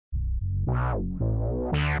Welcome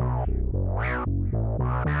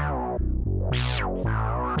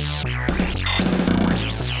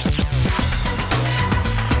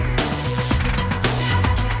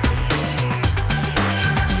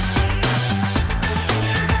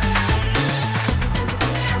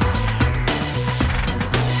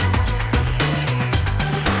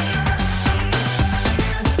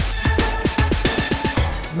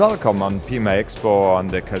on PMRExpo on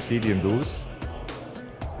the Cassidian booth.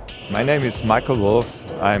 My name is Michael Wolf.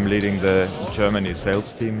 I'm leading the Germany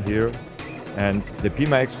sales team here, and the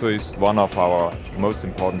PMRExpo is one of our most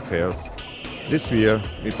important fairs. This year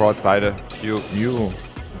we brought quite a few new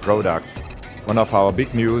products. One of our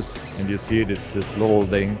big news, and you see it's this little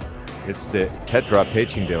thing, it's the Tetra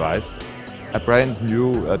paging device. A brand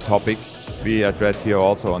new topic we address here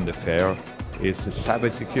also on the fair is the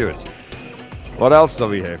cybersecurity. What else do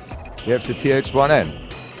we have? We have the TH1N,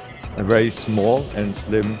 a very small and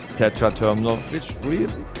slim Tetra terminal which really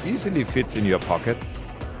easily fits in your pocket.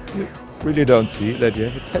 You really don't see that you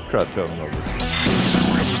have a Tetra terminal with it.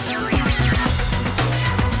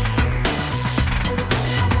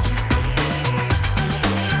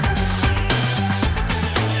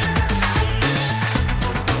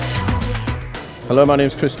 Hello, my name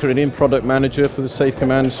is Cassidian, Product Manager for the Safe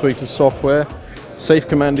Command suite of software. Safe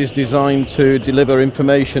Command is designed to deliver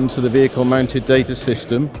information to the vehicle-mounted data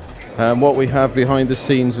system. What we have behind the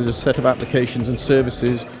scenes is a set of applications and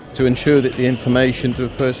services to ensure that the information to a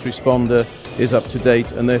first responder is up to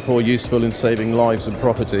date and therefore useful in saving lives and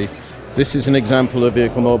property. This is an example of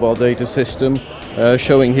vehicle mobile data system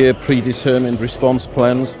showing here predetermined response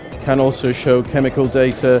plans, can also show chemical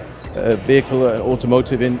data, vehicle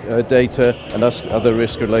automotive data and other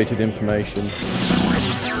risk-related information.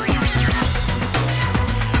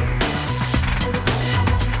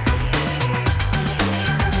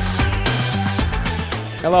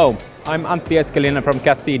 Hello, I'm Antti Eskelinen from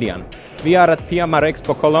Cassidian. We are at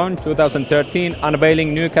PMRExpo Cologne 2013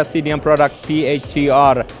 unveiling new Cassidian product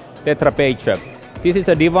PHGR Tetra Pager. This is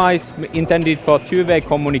a device intended for two-way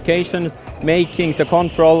communication, making the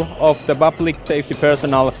control of the public safety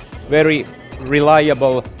personnel very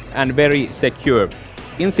reliable and very secure.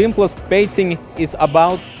 In simplest, paging is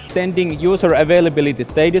about sending user availability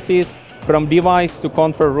statuses from device to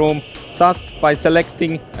control room just by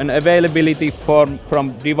selecting an availability form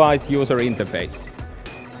from device user interface.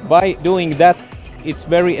 By doing that, it's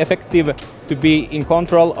very effective to be in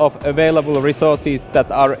control of available resources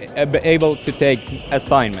that are able to take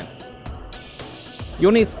assignments.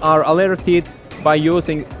 Units are alerted by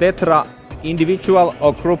using Tetra individual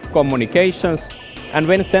or group communications, and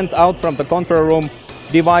when sent out from the control room,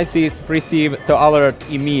 devices receive the alert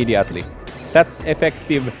immediately. That's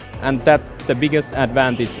effective, and that's the biggest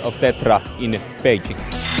advantage of Tetra in paging.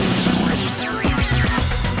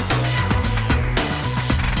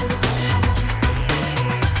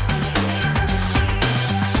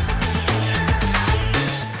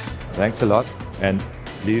 Thanks a lot, and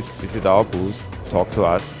please visit our booth, talk to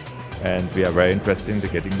us, and we are very interested in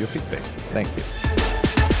getting your feedback. Thank you.